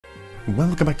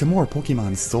Welcome back to more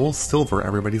Pokemon SoulSilver,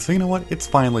 everybody. So you know what? It's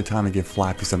finally time to give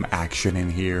Flappy some action in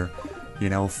here. You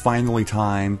know, finally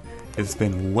time. It's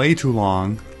been way too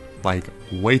long. Like,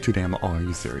 way too damn... Oh, are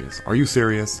you serious? Are you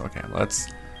serious? Okay, let's...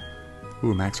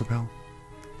 Ooh, max repel?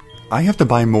 I have to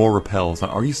buy more repels.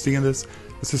 Are you seeing this?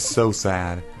 This is so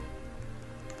sad.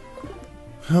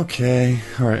 Okay.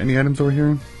 Alright, any items over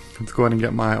here? Let's go ahead and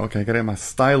get my... Okay, I gotta get my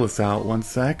stylus out. One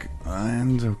sec.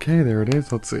 And, okay, there it is.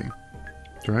 Let's see.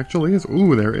 There actually is.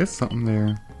 Ooh, there is something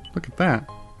there. Look at that.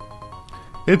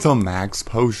 It's a max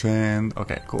potion.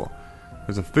 Okay, cool.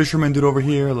 There's a fisherman dude over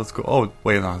here. Let's go. Oh,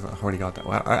 wait, no, I already got that.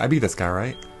 Well, I beat this guy,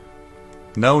 right?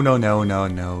 No. We're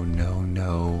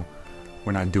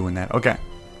not doing that. Okay.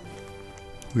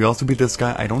 We also beat this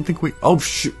guy. I don't think we... Oh,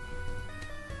 shoot.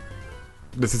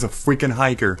 This is a freaking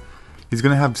hiker. He's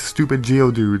gonna have stupid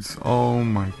Geodudes. Oh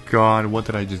my god, what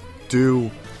did I just do?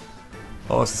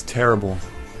 Oh, this is terrible.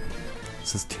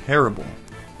 This is terrible.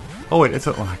 Oh wait, it's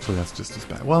a... Well, actually, that's just as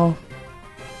bad. Well...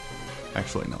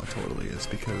 Actually, no, it totally is,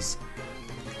 because...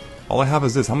 All I have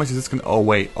is this. How much is this gonna... Oh,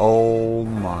 wait. Oh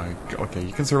my god. Okay,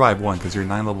 you can survive one, because you're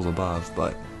 9 levels above,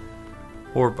 but...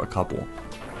 Or a couple.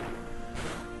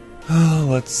 Oh,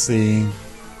 let's see.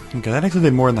 Okay, that actually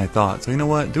did more than I thought. So you know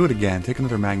what? Do it again. Take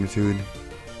another magnitude.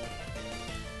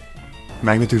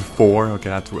 Magnitude 4? Okay,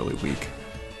 that's really weak.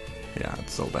 Yeah,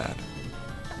 it's so bad.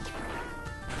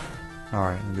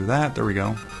 Alright, do that. There we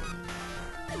go.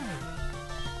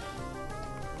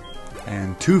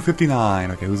 And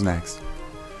 259. Okay, who's next?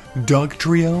 Doug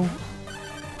Trio?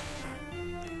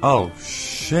 Oh,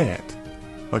 shit.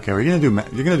 Okay, you're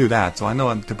gonna do that, so I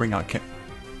know to bring out Kim.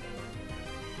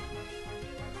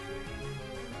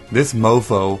 This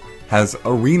mofo has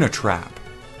Arena Trap.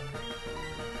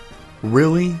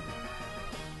 Really?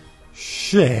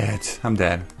 Shit. I'm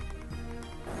dead.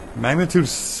 Magnitude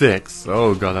 6.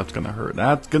 Oh god, that's gonna hurt.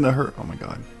 That's gonna hurt. Oh my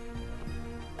god.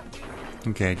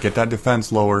 Okay, get that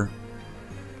defense lower.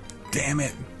 Damn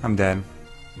it. I'm dead.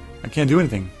 I can't do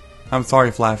anything. I'm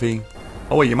sorry, Flaffy.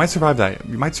 Oh wait, you might survive that.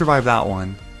 You might survive that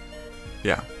one.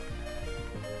 Yeah.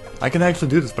 I can actually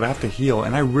do this, but I have to heal,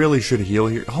 and I really should heal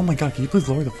here. Oh my god, can you please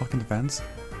lower the fucking defense?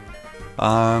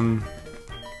 We're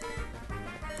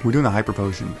doing a hyper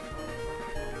potion.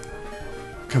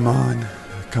 Come on.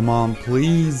 Come on,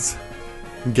 please.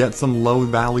 Get some low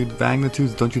valued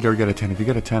magnitudes. Don't you dare get a 10. If you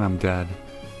get a 10, I'm dead.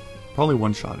 Probably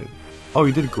one-shotted. Oh,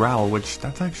 you did growl, which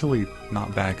that's actually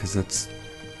not bad, because it's...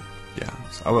 Yeah.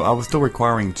 So I was still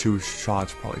requiring 2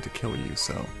 shots probably to kill you,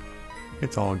 so...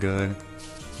 It's all good.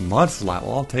 Mudslap.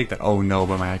 Well, I'll take that. Oh no,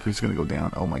 but my accuracy is going to go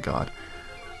down. Oh my god.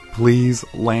 Please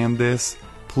land this.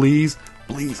 Please.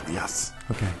 Please. Yes.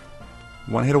 Okay.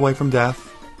 1 hit away from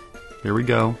death. Here we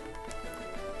go.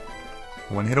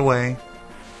 1 hit away.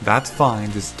 That's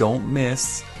fine. Just don't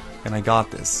miss. And I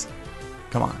got this.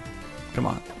 Come on. Come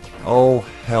on. Oh,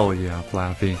 hell yeah,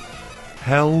 Flaffy.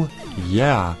 Hell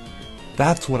yeah.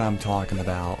 That's what I'm talking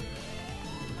about.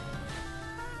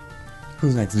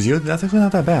 Who's next? Geo? That's actually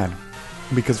not that bad.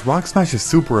 Because Rock Smash is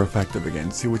super effective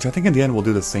against you, which I think in the end will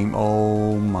do the same.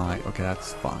 Oh my. Okay,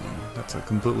 that's fine. That's a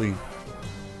completely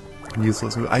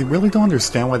useless move. I really don't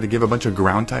understand why they give a bunch of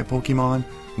ground-type Pokemon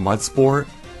Mudsport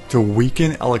to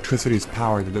weaken electricity's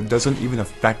power that doesn't even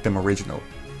affect them original.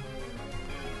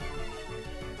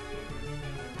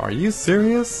 Are you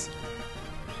serious?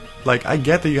 Like, I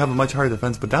get that you have a much higher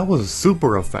defense, but that was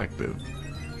super effective.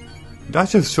 That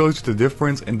just shows you the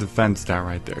difference in defense stat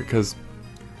right there, because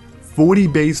 40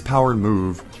 base power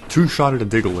move, 2-shotted a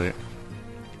Diglett.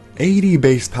 80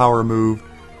 base power move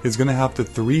is gonna have to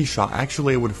 3-shot.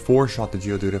 Actually, it would 4-shot the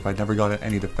Geodude if I never got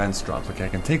any defense drops. Okay, I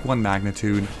can take 1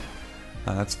 magnitude.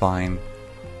 That's fine.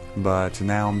 But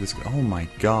now I'm just... Oh my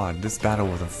god, this battle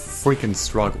was a freaking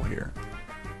struggle here.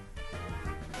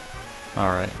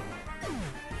 Alright.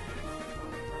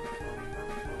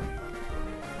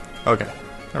 Okay,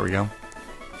 there we go.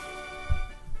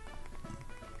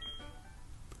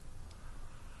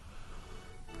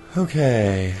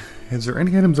 Okay, is there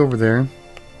any items over there?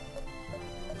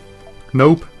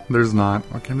 Nope, there's not.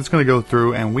 Okay, I'm just gonna go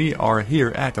through, and we are here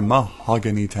at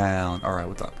Mahogany Town. Alright,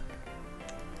 what's up?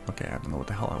 Okay, I don't know what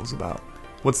the hell that was about.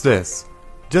 What's this?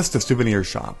 Just a souvenir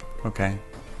shop. Okay.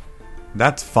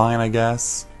 That's fine, I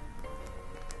guess.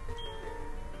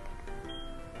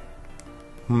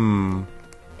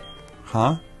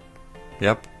 Huh?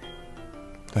 Yep.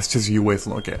 That's just you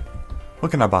whistling. Okay.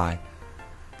 What can I buy?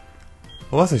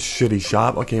 Well, that's a shitty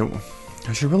shop. Okay,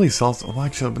 I should really sell... Well,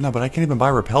 actually, no, but I can't even buy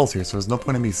repels here, so there's no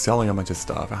point in me selling a bunch of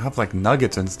stuff. I have, like,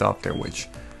 nuggets and stuff there, which...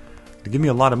 They give me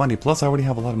a lot of money. Plus, I already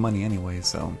have a lot of money anyway,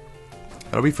 so...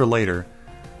 That'll be for later.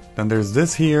 Then there's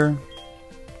this here.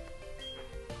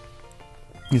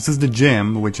 This is the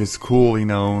gym, which is cool, you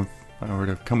know, if I were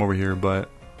to come over here, but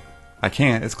I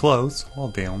can't. It's closed. Oh,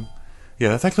 damn. Yeah,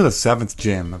 that's actually the 7th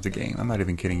gym of the game. I'm not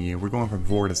even kidding you. We're going from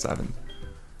 4 to 7.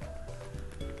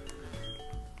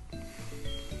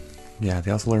 Yeah,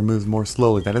 the oscillator moves more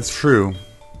slowly. That is true.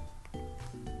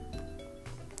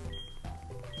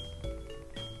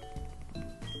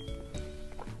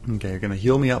 Okay, you're gonna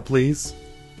heal me up, please.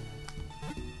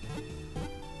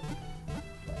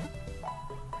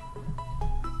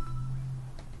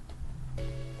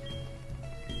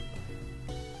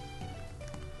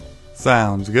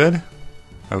 Sounds good.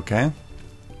 Okay.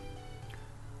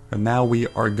 And now we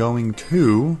are going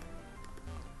to...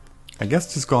 I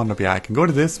guess just going up. Yeah, I can go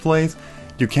to this place.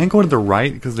 You can't go to the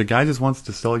right because the guy just wants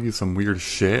to sell you some weird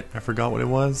shit. I forgot what it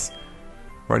was.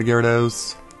 Right,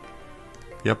 Gyarados.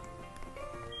 Yep.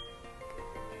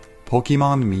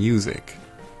 Pokemon music.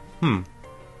 But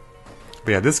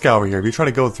yeah, this guy over here, if you try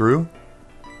to go through,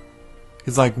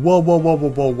 he's like, whoa, whoa, whoa,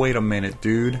 whoa, whoa, wait a minute,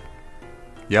 dude.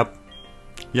 Yep.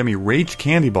 Yummy Rage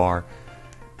Candy Bar.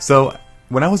 So,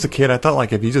 when I was a kid, I thought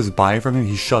like if you just buy it from him,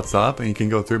 he shuts up and he can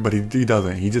go through, but he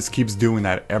doesn't. He just keeps doing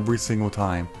that every single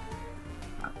time.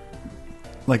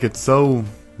 Like, it's so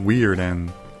weird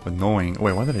and annoying.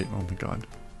 Wait, why did I... Oh my god.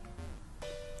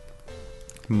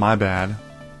 My bad.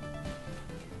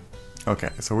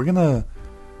 Okay, so we're gonna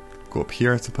go up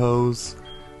here, I suppose.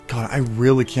 God, I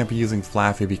really can't be using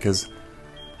Flaffy because...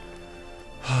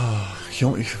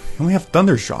 you only have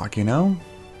Thunder Shock, you know?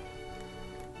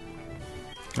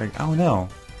 Like, I don't know.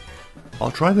 I'll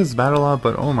try this battle out,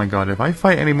 but oh my god, if I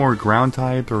fight any more ground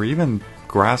types or even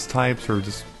grass types or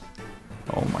just...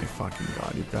 Oh my fucking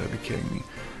god, you've got to be kidding me.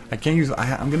 I can't use...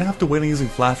 I'm gonna have to wait on using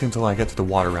Flaffy until I get to the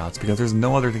water routes because there's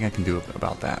no other thing I can do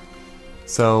about that.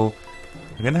 So,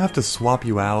 I'm gonna have to swap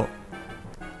you out.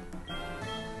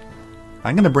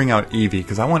 I'm gonna bring out Eevee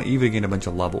because I want Eevee to gain a bunch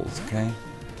of levels, okay?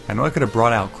 I know I could have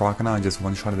brought out Crocodile and just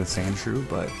one-shot of the Sandshrew,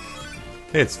 but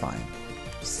it's fine.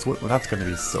 Well, that's gonna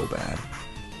be so bad.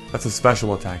 That's a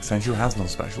special attack. Sandshrew has no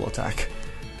special attack.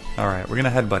 Alright, we're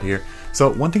gonna headbutt here.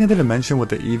 So, one thing I didn't mention with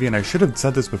the Eevee, and I should have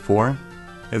said this before,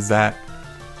 is that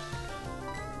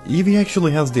Eevee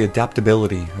actually has the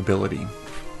adaptability ability,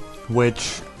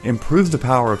 which improves the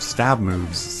power of stab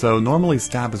moves. So, normally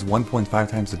stab is 1.5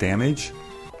 times the damage,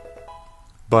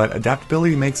 but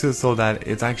adaptability makes it so that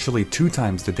it's actually 2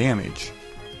 times the damage.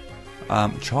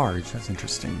 Charge, that's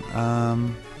interesting.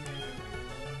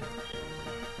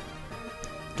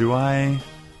 Do I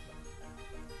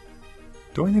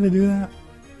need to do that?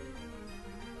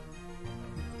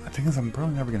 I think I'm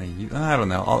probably never gonna use... I don't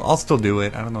know. I'll still do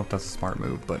it. I don't know if that's a smart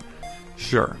move, but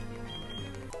sure.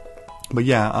 But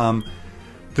yeah,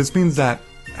 this means that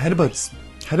Headbutt's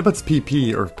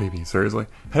PP, or PP, seriously,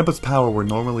 Headbutt's power would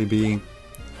normally be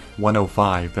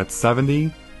 105. That's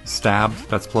 70. Stabbed,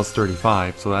 that's plus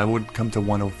 35, so that would come to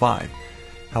 105.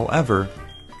 However,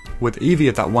 with Eevee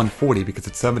it's at 140 because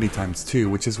it's 70 times 2,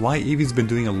 which is why Eevee's been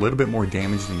doing a little bit more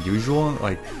damage than usual.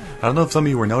 Like, I don't know if some of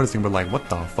you were noticing, but like, what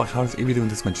the fuck, how is Eevee doing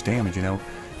this much damage, you know?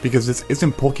 Because this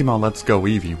isn't Pokemon Let's Go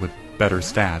Eevee with better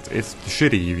stats, it's the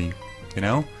shitty Eevee, you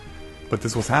know? But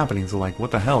this was happening, so like, what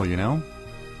the hell, you know?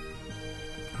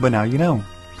 But now you know.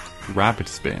 Rapid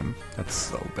Spin, that's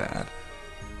so bad.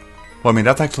 Well, I mean,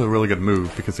 that's actually a really good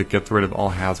move because it gets rid of all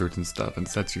hazards and stuff and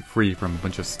sets you free from a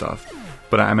bunch of stuff.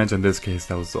 But I mentioned in this case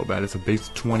that was so bad. It's a base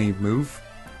 20 move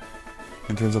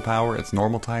in terms of power. It's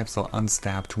normal type, so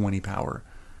unstab 20 power.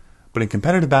 But in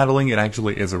competitive battling, it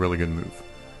actually is a really good move.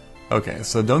 Okay,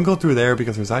 so don't go through there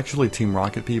because there's actually Team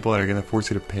Rocket people that are going to force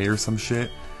you to pay or some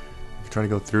shit if you try to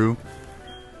go through.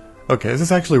 Okay, this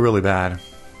is actually really bad.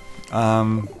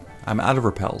 I'm out of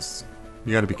repels.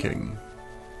 You gotta be kidding me.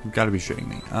 You gotta be shitting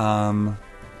me. I'm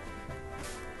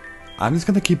just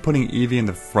gonna keep putting Eevee in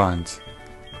the front.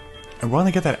 I want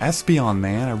to get that Espeon,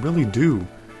 man. I really do.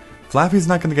 Flaffy's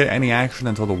not gonna get any action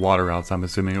until the water routes, I'm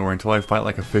assuming, or until I fight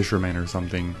like a fisherman or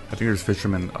something. I think there's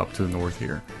fishermen up to the north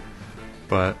here.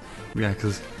 But, yeah,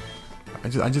 because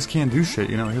I just can't do shit,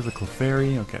 you know? Here's a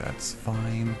Clefairy. Okay, that's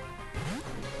fine.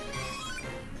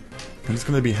 I'm just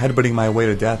gonna be headbutting my way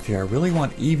to death here. I really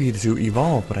want Eevee to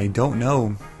evolve, but I don't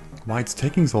know why it's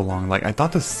taking so long. Like, I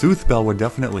thought the Sooth Bell would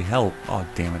definitely help. Oh,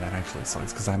 damn it, that actually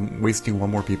sucks, because I'm wasting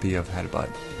one more PP of Headbutt,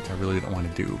 which I really don't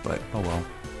want to do, but oh well.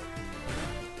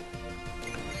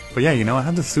 But yeah, you know, I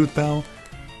have the Sooth Bell.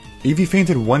 Eevee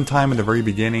fainted one time in the very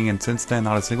beginning, and since then,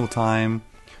 not a single time.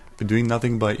 Been doing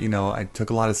nothing but, you know, I took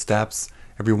a lot of steps.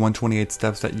 Every 128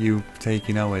 steps that you take,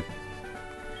 you know, it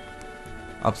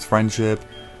ups friendship.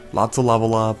 Lots of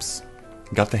level ups.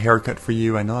 Got the haircut for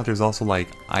you. I know that there's also like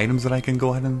items that I can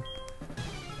go ahead and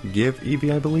give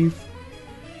Eevee, I believe.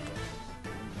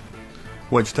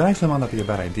 Which, that actually might not be a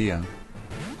bad idea.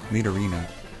 Neat arena.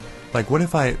 Like, what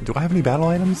if do I have any battle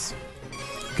items?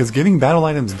 Because giving battle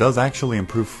items does actually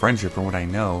improve friendship from what I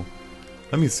know.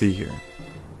 Let me see here.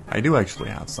 I do actually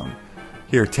have some.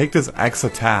 Here, take this X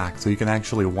attack so you can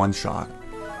actually one-shot.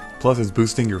 Plus it's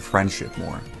boosting your friendship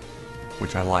more.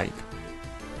 Which I like.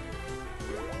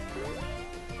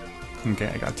 Okay,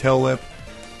 I got Tail Whip.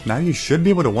 Now you should be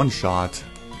able to one-shot,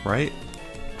 right?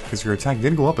 Because your attack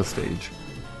did go up a stage.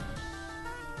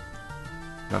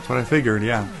 That's what I figured,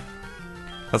 yeah.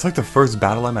 That's like the first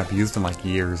battle item I've used in like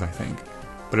years, I think.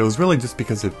 But it was really just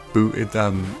because it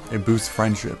boosts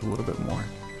friendship a little bit more.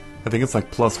 I think it's like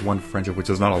 +1 friendship, which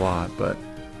is not a lot, but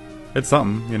it's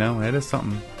something, you know, it is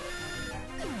something.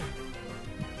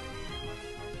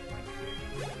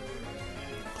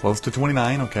 Close to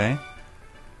 29, okay.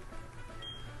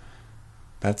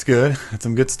 That's good. That's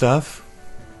some good stuff.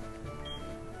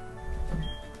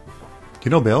 Do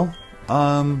you know Bill?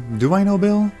 Do I know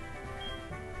Bill?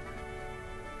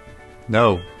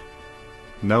 No.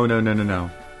 No.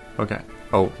 Okay.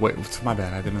 Oh, wait, it's my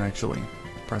bad. I didn't actually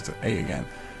press A again.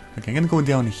 Okay, I'm gonna go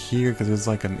down here because there's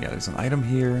like there's an item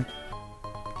here.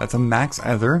 That's a max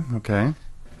ether. Okay.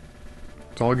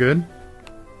 It's all good.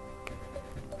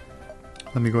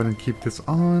 Let me go ahead and keep this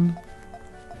on.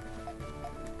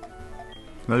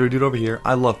 Another dude over here.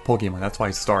 I love Pokemon. That's why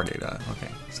I started.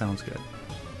 Okay, sounds good.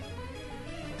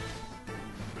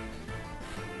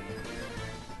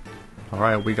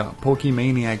 Alright, we got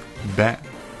Pokemaniac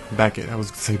Beckett. I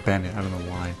was gonna say Bennett. I don't know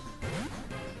why.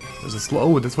 There's a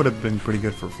slow. This would have been pretty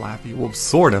good for Flappy. Well,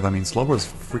 sort of. I mean, Slowbro's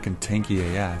freaking tanky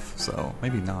AF, so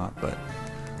maybe not. But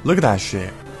look at that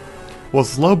shit. Well,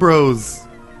 Slowbro's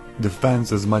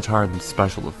defense is much higher than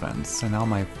special defense, and now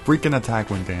my freaking attack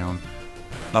went down.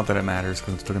 Not that it matters,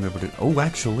 because I'm still gonna be able to. Oh,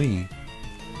 actually,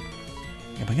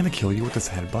 am I gonna kill you with this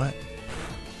headbutt?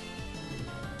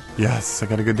 Yes, I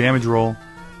got a good damage roll.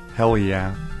 Hell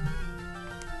yeah.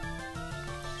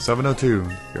 702.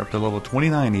 You're up to level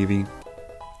 29, Eevee.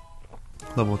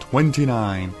 Level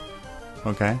 29.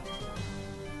 Okay.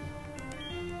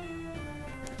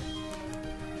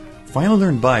 Finally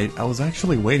learned Bite. I was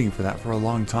actually waiting for that for a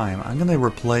long time. I'm gonna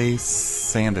replace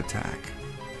Sand Attack.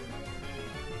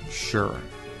 Sure.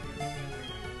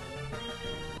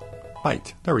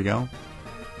 Bite. There we go.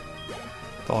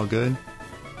 It's all good.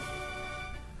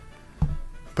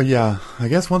 But yeah, I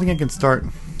guess one thing I can start,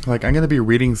 like, I'm gonna be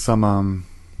reading some,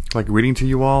 like, reading to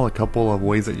you all a couple of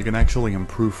ways that you can actually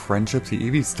improve friendships. The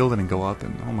Eevee still didn't go up,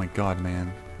 and oh my god,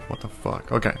 man. What the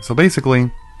fuck? Okay, so basically,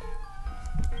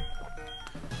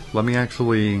 let me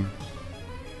actually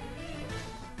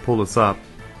pull this up.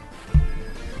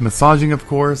 Massaging, of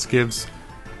course, gives,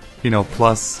 you know,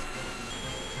 plus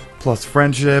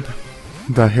friendship.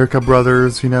 The Haircut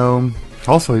Brothers, you know.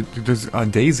 Also, there's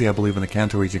Daisy, I believe, in the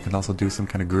Kanto region can also do some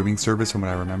kind of grooming service from what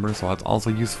I remember, so that's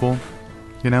also useful,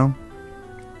 you know.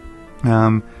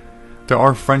 There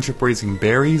are friendship-raising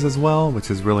berries as well,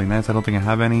 which is really nice. I don't think I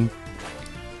have any.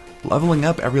 Leveling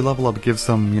up, every level up gives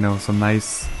some, you know, some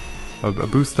nice a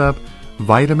boost up.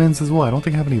 Vitamins as well. I don't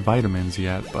think I have any vitamins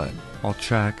yet, but I'll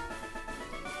check.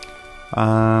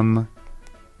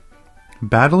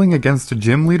 Battling against a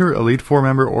gym leader, Elite Four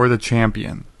member, or the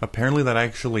champion. Apparently that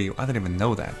actually... I didn't even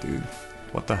know that, dude.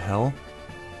 What the hell?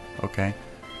 Okay.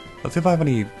 Let's see if I have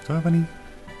any... Do I have any?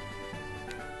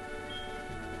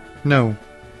 No.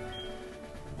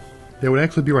 It would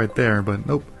actually be right there, but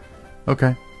nope.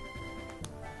 Okay.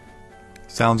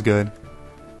 Sounds good.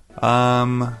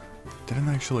 Didn't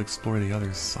actually explore the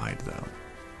other side, though.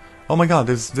 Oh my god,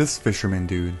 there's this fisherman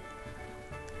dude.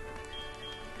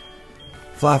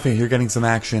 Flaffy, you're getting some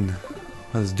action.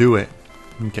 Let's do it.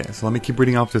 Okay, so let me keep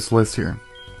reading off this list here.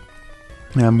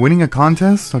 I'm winning a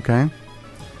contest, okay.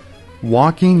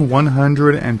 Walking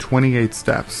 128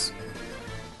 steps.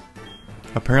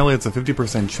 Apparently it's a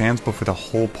 50% chance, but for the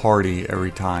whole party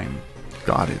every time.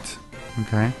 Got it.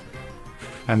 Okay.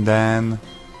 And then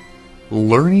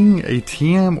learning a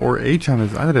TM or HM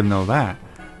is... I didn't know that.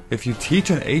 If you teach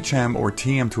an HM or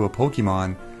TM to a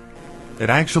Pokemon, it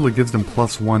actually gives them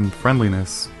 +1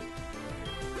 friendliness.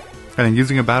 And then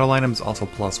using a battle item is also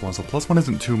 +1, so +1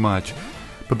 isn't too much.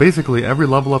 But basically, every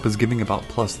level up is giving about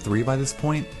 +3 by this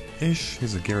point-ish.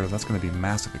 Here's a Gyarados, that's going to be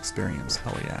massive experience,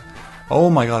 hell yeah. Oh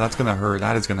my god, that's going to hurt,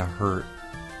 that is going to hurt.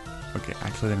 Okay,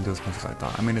 actually I didn't do as much as I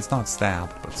thought. I mean, it's not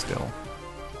stabbed, but still.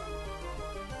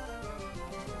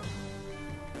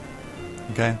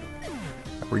 Okay,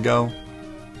 there we go.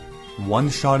 One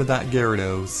shot of that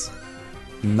Gyarados.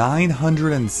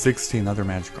 960 another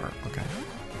Magikarp. Okay.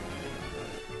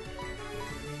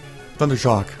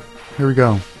 Thundershock. Here we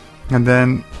go. And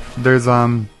then there's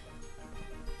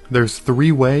There's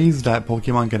 3 ways that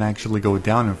Pokemon can actually go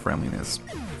down in friendliness.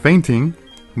 Fainting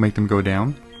will make them go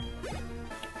down.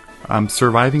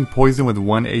 Surviving poison with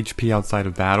 1 HP outside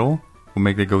of battle will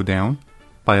make it go down.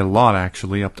 By a lot,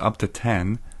 actually. Up to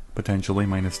 10. Potentially,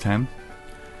 minus 10.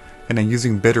 And then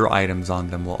using bitter items on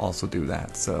them will also do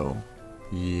that. So,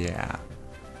 yeah.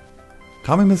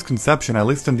 Common misconception, at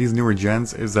least in these newer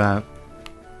gens, is that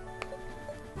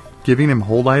giving him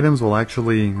hold items will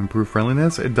actually improve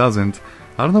friendliness. It doesn't.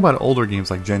 I don't know about older games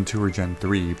like Gen 2 or Gen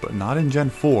 3, but not in Gen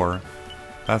 4.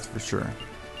 That's for sure.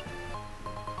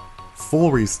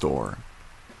 Full restore.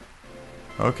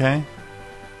 Okay.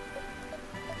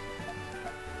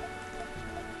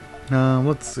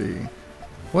 Let's see.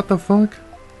 What the fuck?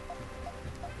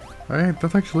 Alright,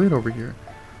 that's actually it over here.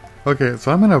 Okay,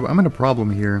 so I'm in a problem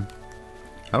here.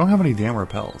 I don't have any damn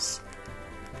repels.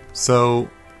 So,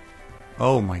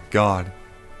 oh my god.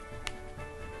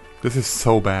 This is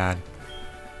so bad.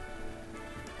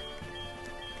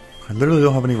 I literally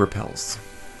don't have any repels.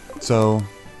 So,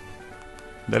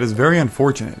 that is very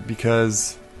unfortunate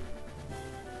because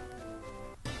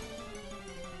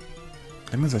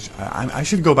I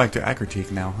should go back to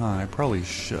Akratik now, huh? I probably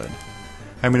should.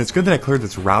 I mean, it's good that I cleared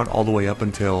this route all the way up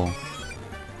until,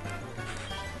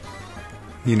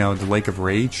 you know, the Lake of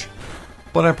Rage.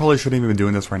 But I probably shouldn't even be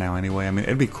doing this right now anyway. I mean,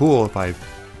 it'd be cool if I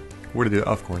were to do it.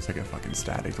 Of course, I get fucking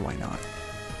static. Why not?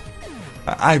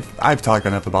 I've talked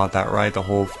enough about that, right? The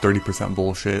whole 30%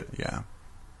 bullshit. Yeah.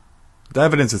 The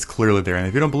evidence is clearly there. And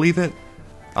if you don't believe it,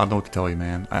 I don't know what to tell you,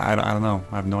 man. I don't know.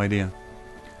 I have no idea.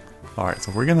 Alright,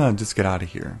 so we're gonna just get out of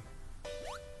here.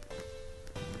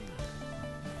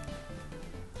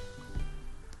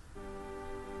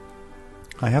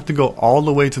 I have to go all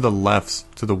the way to the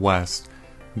left, to the west,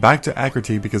 back to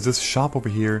Akratik because this shop over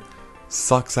here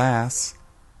sucks ass.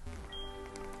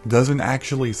 Doesn't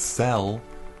actually sell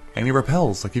any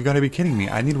repels. Like, you've got to be kidding me.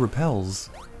 I need repels.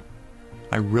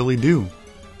 I really do.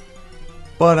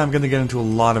 But I'm gonna get into a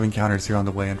lot of encounters here on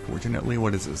the way, unfortunately.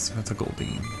 What is this? That's a gold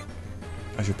beam.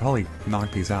 I should probably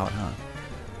knock these out, huh?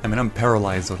 I mean, I'm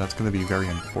paralyzed, so that's going to be very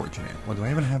unfortunate. Well, do I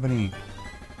even have any?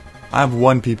 I have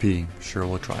 1 PP. Sure,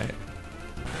 we'll try it.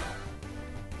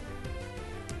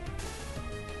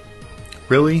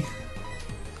 Really?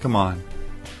 Come on.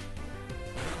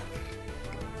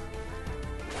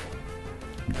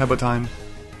 Headbutt time.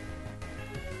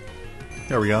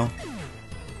 There we go.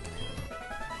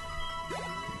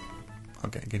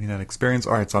 Okay, getting that experience.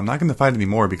 Alright, so I'm not going to fight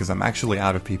anymore because I'm actually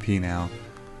out of PP now.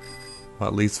 Well,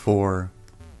 at least for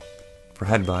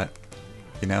Headbutt,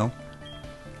 you know?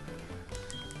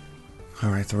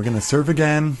 Alright, so we're going to serve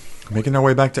again. Making our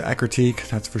way back to Akratik,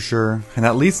 that's for sure. And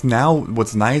at least now,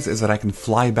 what's nice is that I can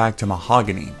fly back to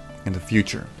Mahogany in the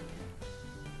future.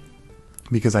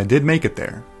 Because I did make it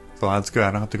there. So that's good, I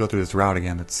don't have to go through this route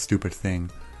again, that stupid thing.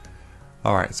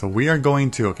 Alright, so we are going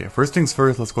to, okay, first things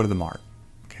first, let's go to the mart.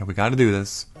 Okay, we gotta do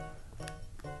this.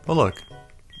 Oh, look.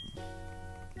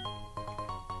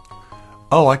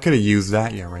 Oh, I could have used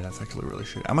that. Yeah, right, that's actually really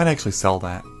shitty. I might actually sell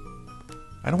that.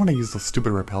 I don't want to use those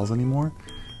stupid repels anymore.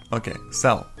 Okay,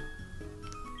 sell.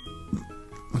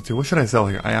 Let's see, what should I sell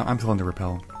here? I'm selling the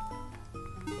repel.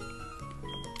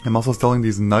 I'm also selling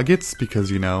these nuggets because,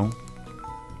 you know,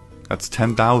 that's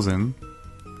 10,000.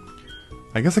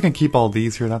 I guess I can keep all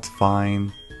these here, that's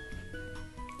fine.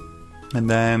 And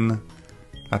then,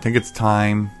 I think it's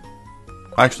time.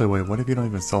 Actually, wait, what if you don't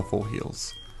even sell full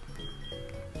heals?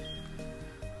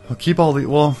 I'll keep all the,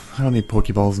 well, I don't need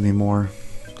Pokeballs anymore.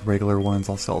 The regular ones,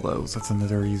 I'll sell those. That's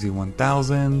another easy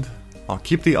 1,000. I'll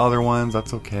keep the other ones,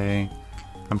 that's okay.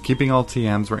 I'm keeping all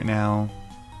TMs right now.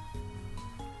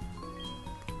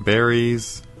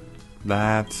 Berries,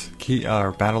 that, key,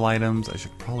 battle items, I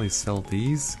should probably sell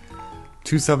these.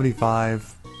 275,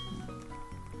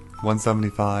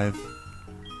 175,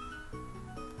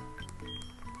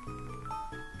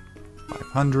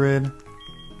 500,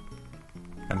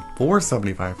 and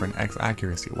 475 for an X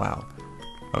accuracy. Wow.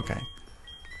 Okay.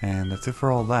 And that's it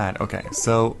for all that. Okay,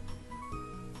 so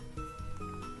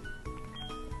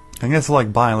I'm gonna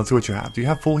select buy and let's see what you have. Do you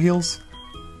have full heals?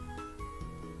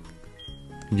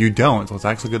 You don't, so it's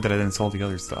actually good that I didn't sell the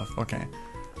other stuff. Okay.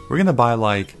 We're gonna buy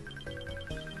like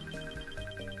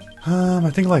I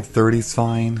think like 30's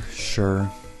fine.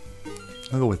 Sure.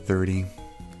 I'll go with 30.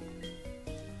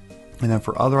 And then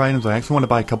for other items, I actually want to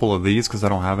buy a couple of these because I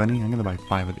don't have any. I'm going to buy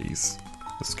 5 of these.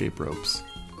 Escape ropes.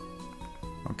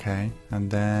 Okay. And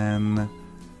then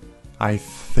I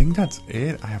think that's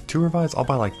it. I have 2 revives. I'll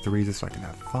buy like 3 just so I can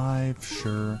have 5.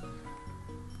 Sure.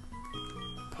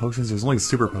 Potions. There's only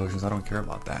super potions. I don't care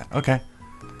about that. Okay.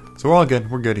 So we're all good.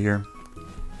 We're good here.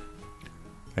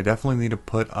 I definitely need to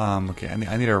put, okay, I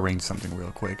need to arrange something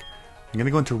real quick. I'm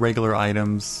gonna go into regular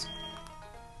items.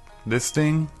 This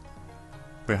thing?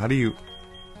 Wait, how do you...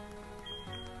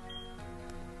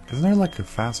 Isn't there like a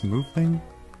fast move thing?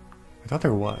 I thought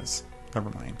there was. Never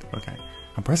mind. Okay.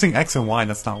 I'm pressing X and Y and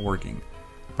that's not working.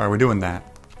 Alright, we're doing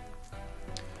that.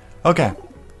 Okay.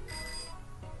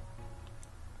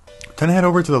 Time to head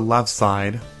over to the left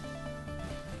side.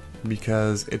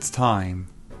 Because it's time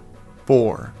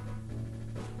for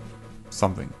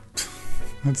something.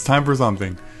 It's time for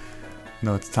something.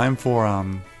 No, it's time for,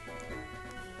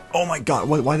 oh my god,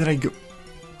 why did I go...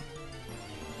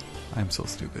 I'm so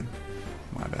stupid.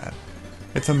 My bad.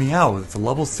 It's a Meowth. It's a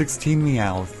level 16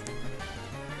 Meowth.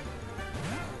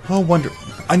 Oh, wonder...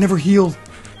 I never healed!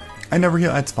 I never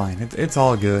healed. That's fine. It's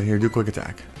all good. Here, do quick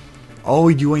attack. Oh,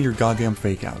 you and your goddamn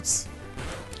fake outs.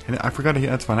 And I forgot to heal.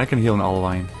 That's fine. I can heal an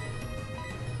Olivine.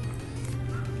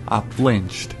 I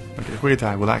flinched. Okay, quick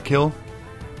attack. Will that kill?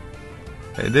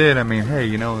 It did. I mean, hey,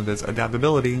 you know, there's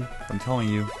adaptability. I'm telling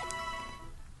you.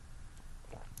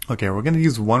 Okay, we're gonna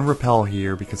use one repel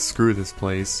here because screw this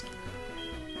place.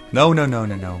 No. Why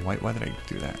did I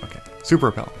do that? Okay, super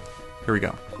repel. Here we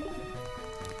go.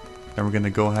 Then we're gonna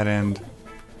go ahead and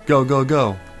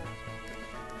go.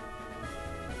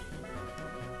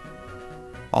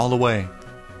 All the way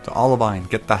to Olivine.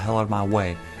 Get the hell out of my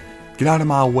way. Get out of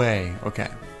my way. Okay.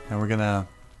 Now we're gonna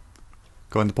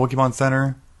go into Pokemon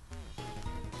Center,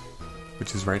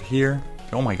 which is right here.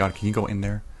 Oh my god, can you go in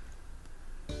there?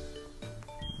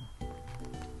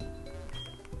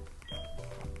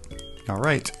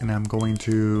 Alright, and I'm going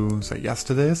to say yes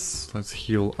to this. Let's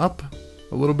heal up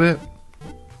a little bit.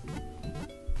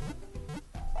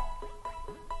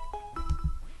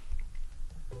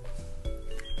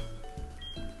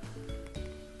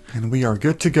 And we are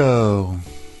good to go.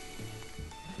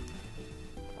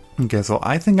 Okay, so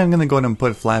I think I'm going to go ahead and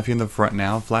put Flaffy in the front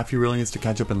now. Flaffy really needs to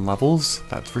catch up in levels,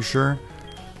 that's for sure.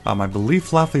 I believe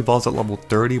Flaffy evolves at level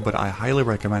 30, but I highly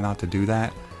recommend not to do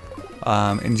that.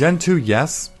 In Gen 2,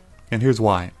 yes, and here's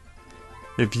why.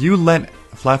 If you let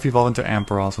Flaffy evolve into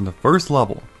Ampharos on the first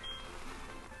level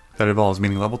that evolves,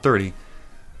 meaning level 30,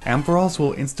 Ampharos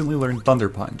will instantly learn Thunder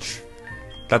Punch.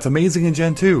 That's amazing in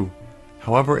Gen 2.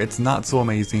 However, it's not so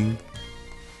amazing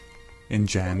in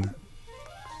Gen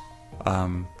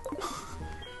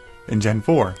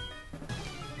 4.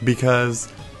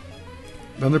 Because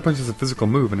Thunder Punch is a physical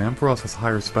move and Ampharos has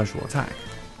higher special attack.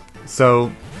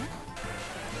 So,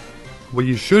 what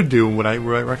you should do, what I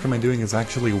recommend doing is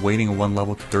actually waiting one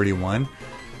level to 31.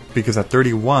 Because at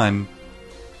 31,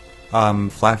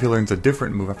 Flaffy learns a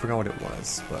different move. I forgot what it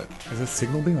was, but is it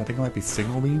Signal Beam? I think it might be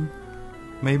Signal Beam,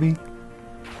 maybe?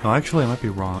 No, actually I might be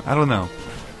wrong. I don't know.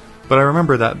 But I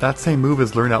remember that same move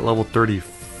is learned at level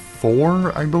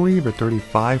 34, I believe, or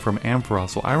 35 from Ampharos.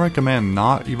 So I recommend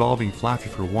not evolving Flaffy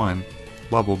for one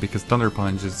level because Thunder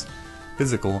Punch is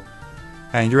physical.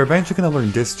 And you're eventually going to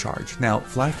learn Discharge. Now,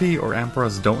 Flaffy or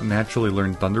Ampharos don't naturally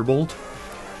learn Thunderbolt.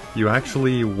 You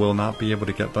actually will not be able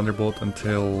to get Thunderbolt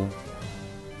until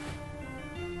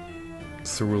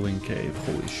Cerulean Cave.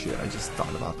 Holy shit, I just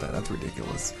thought about that. That's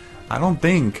ridiculous. I don't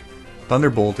think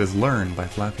Thunderbolt is learned by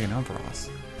Flaffy and Ampharos.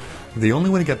 The only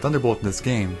way to get Thunderbolt in this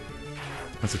game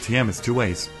as a TM is two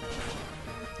ways.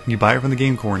 You buy it from the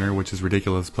game corner, which is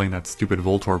ridiculous playing that stupid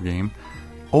Voltorb game,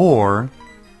 or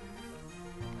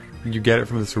you get it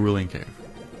from the Cerulean Cave.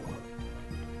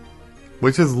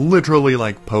 Which is literally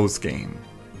like post-game.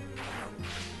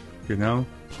 You know?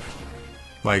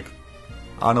 Like,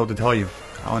 I don't know what to tell you.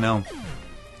 I don't know.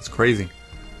 It's crazy.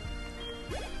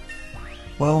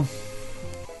 Well,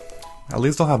 at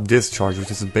least I'll have Discharge,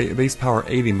 which is a base power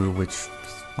 80 move, which is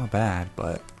not bad,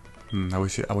 but I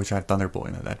wish I had Thunderbolt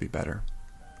in it. That'd be better.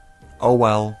 Oh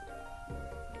well.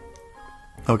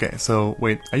 Okay, so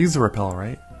wait, I used the repel,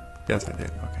 right? Yes, I did.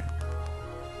 Okay,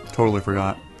 totally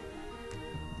forgot.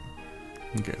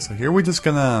 Okay, so here we're just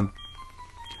gonna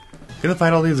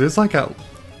fight all these. There's like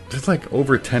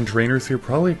over 10 trainers here,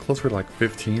 probably closer to like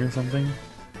 15 or something.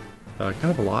 Kind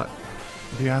of a lot,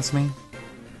 if you ask me.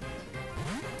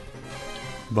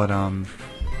 But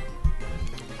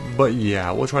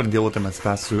yeah, we'll try to deal with them as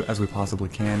fast as we possibly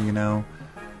can, you know.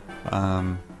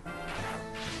 And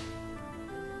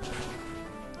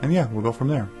yeah, we'll go from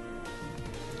there.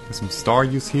 There's some star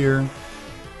use here,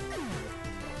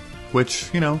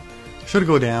 which, you know, should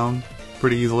go down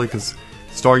pretty easily because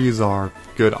star use are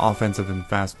good offensive and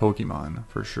fast Pokemon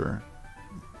for sure.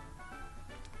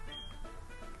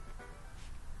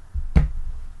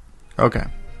 Okay.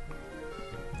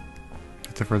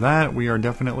 So for that, we are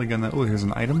definitely gonna... Oh, here's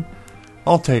an item.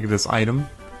 I'll take this item.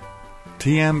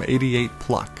 TM88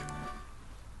 Pluck.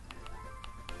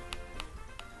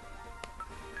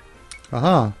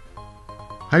 Aha!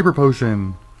 Hyper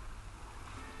Potion!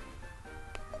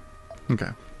 Okay,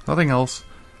 nothing else.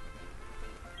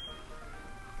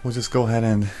 We'll just go ahead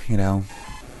and, you know,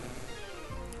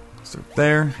 start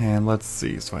there, and let's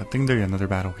see. So I think there's another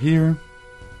battle here.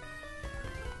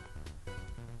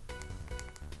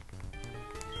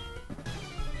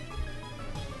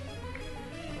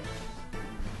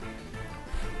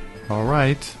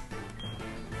 Alright.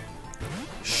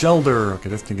 Shelder! Okay,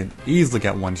 this thing can easily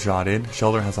get one-shotted.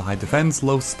 Shelder has a high defense,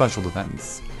 low special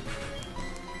defense.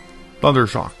 Thunder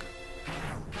Shock.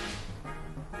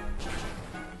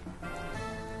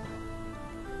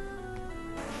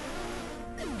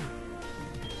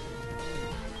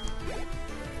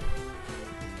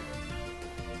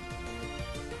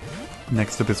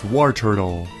 Next up is War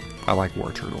Turtle. I like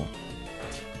War Turtle.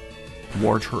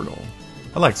 War Turtle.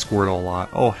 I like Squirtle a lot.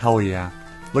 Oh, hell yeah.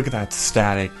 Look at that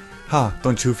static. Huh,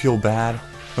 don't you feel bad?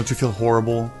 Don't you feel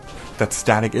horrible? That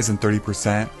static isn't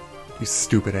 30%? You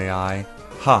stupid AI.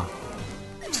 Huh.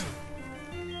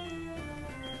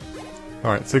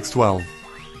 Alright, 612.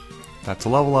 That's a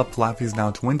level up. Flaffy's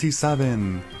now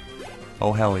 27.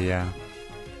 Oh, hell yeah.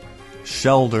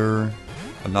 Shelder.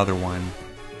 Another one.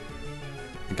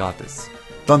 I got this.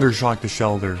 Thunder Shock to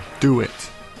Shelder. Do it.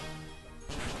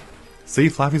 See,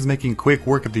 Flaffy's making quick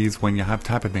work of these when you have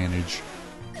type advantage.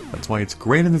 That's why it's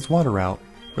great in this water route.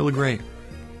 Really great.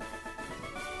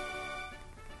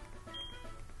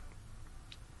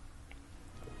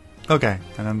 Okay,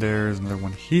 and then there's another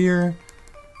one here.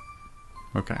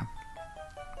 Okay.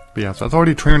 But yeah, so that's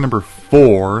already trainer number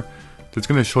 4. It's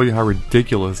going to show you how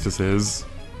ridiculous this is.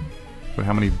 But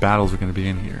how many battles are going to be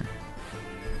in here.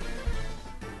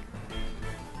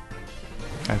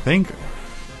 I think...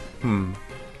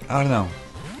 I don't know.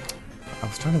 I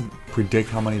was trying to predict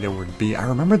how many there would be. I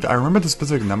remember the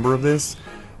specific number of this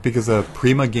because a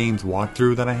Prima Games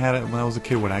walkthrough that I had when I was a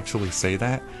kid would actually say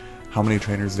that. How many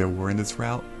trainers there were in this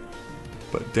route.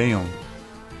 But damn.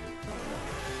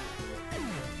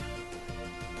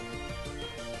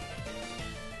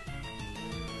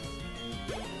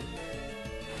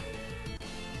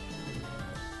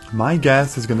 My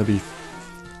guess is going to be...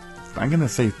 I'm going to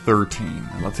say 13.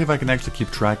 Let's see if I can actually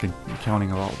keep track and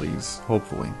counting of all these.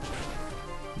 Hopefully.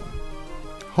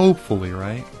 Hopefully,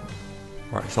 right?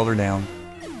 Alright, shoulder down.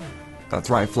 That's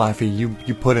right, Flaffy. You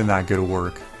put in that good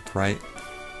work. That's right.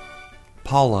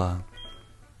 Paula.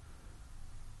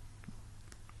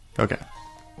 Okay.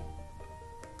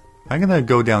 I'm going to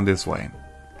go down this way.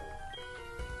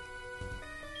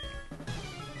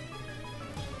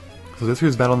 So this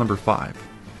here's battle number 5.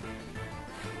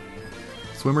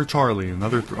 Swimmer Charlie,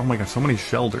 another... oh my gosh, so many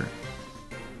Shelder.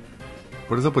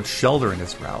 What is up with Shelder in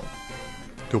this route?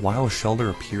 Did Wild Shelder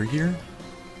appear here?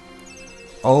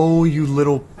 Oh, you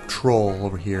little troll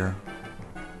over here.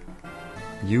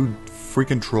 You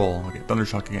freaking troll. Okay,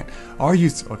 Thundershock again. Are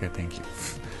you... okay, thank you.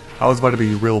 I was about to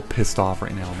be real pissed off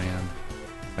right now, man.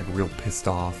 Like, real pissed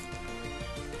off.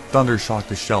 Thundershock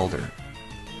to Shelder.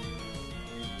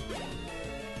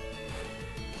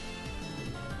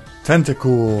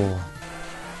 Tentacool.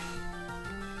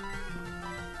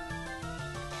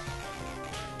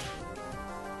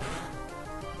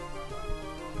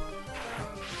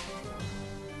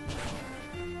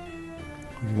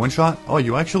 One shot? Oh,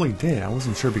 you actually did. I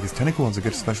wasn't sure because Tentacool has a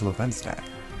good special defense stat.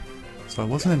 So I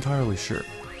wasn't entirely sure.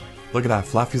 Look at that.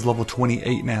 Flaffy's level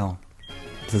 28 now.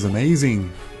 This is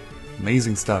amazing.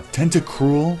 Amazing stuff.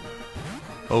 Tentacruel?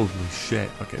 Holy shit.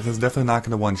 Okay, this is definitely not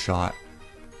going to one-shot.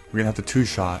 We're going to have to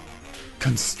two-shot.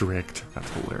 Constrict.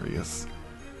 That's hilarious.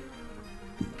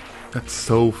 That's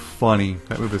so funny.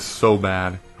 That move is so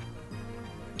bad.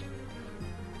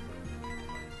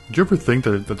 Did you ever think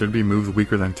that there'd be moves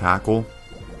weaker than Tackle?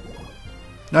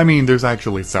 I mean, there's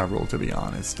actually several, to be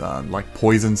honest. Like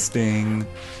Poison Sting.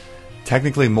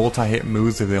 Technically, multi-hit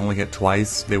moves, if they only hit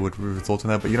twice, they would result in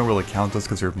that, but you don't really count those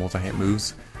because they're multi-hit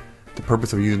moves. The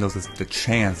purpose of using those is the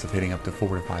chance of hitting up to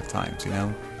 4 to 5 times, you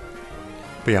know?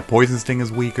 But yeah, Poison Sting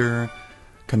is weaker.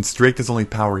 Constrict is only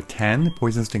power 10.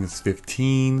 Poison Sting is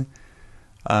 15.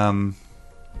 Yeah,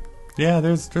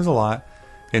 there's a lot.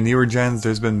 In newer gens,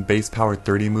 there's been base power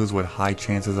 30 moves with high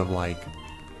chances of, like,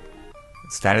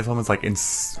 status elements, like,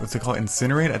 what's it called?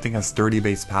 Incinerate, I think has 30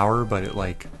 base power, but it,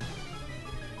 like,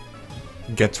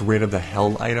 gets rid of the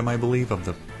hell item, I believe, of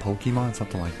the Pokemon,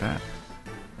 something like that.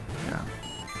 Yeah.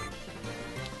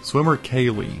 Swimmer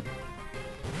Kaylee.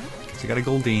 So you got a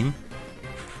Goldeen.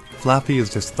 Flaffy is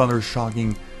just thunder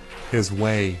shocking his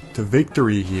way to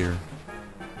victory here.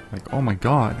 Like, oh my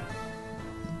god.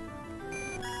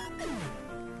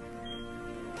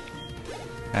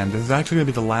 And this is actually going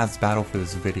to be the last battle for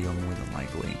this video, more than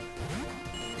likely.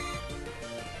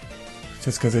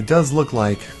 Just because it does look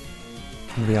like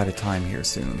I'm going to be out of time here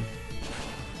soon.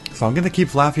 So I'm going to keep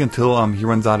Flaffy until he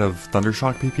runs out of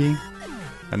Thundershock PP.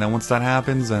 And then once that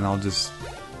happens, then I'll just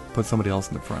put somebody else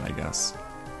in the front, I guess.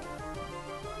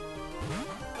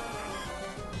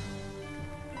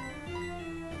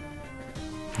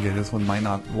 Yeah, this one might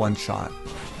not one-shot.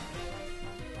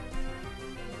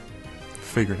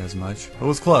 Figured as much. It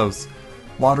was close.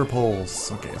 Water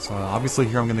poles. Okay, so obviously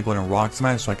here I'm going to go ahead and Rock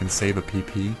Smash so I can save a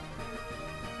PP.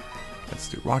 Let's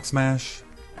do Rock Smash.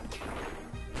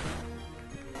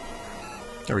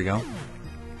 There we go.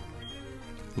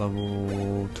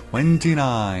 Level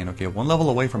 29. Okay, one level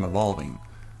away from evolving.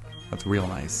 That's real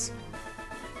nice.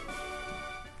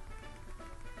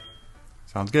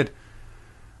 Sounds good.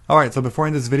 Alright, so before I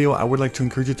end this video, I would like to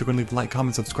encourage you to go and leave a like,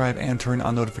 comment, subscribe, and turn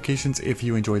on notifications if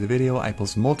you enjoy the video. I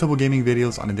post multiple gaming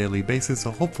videos on a daily basis,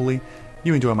 so hopefully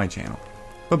you enjoy my channel.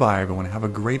 Bye-bye everyone, have a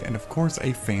great and of course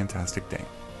a fantastic day.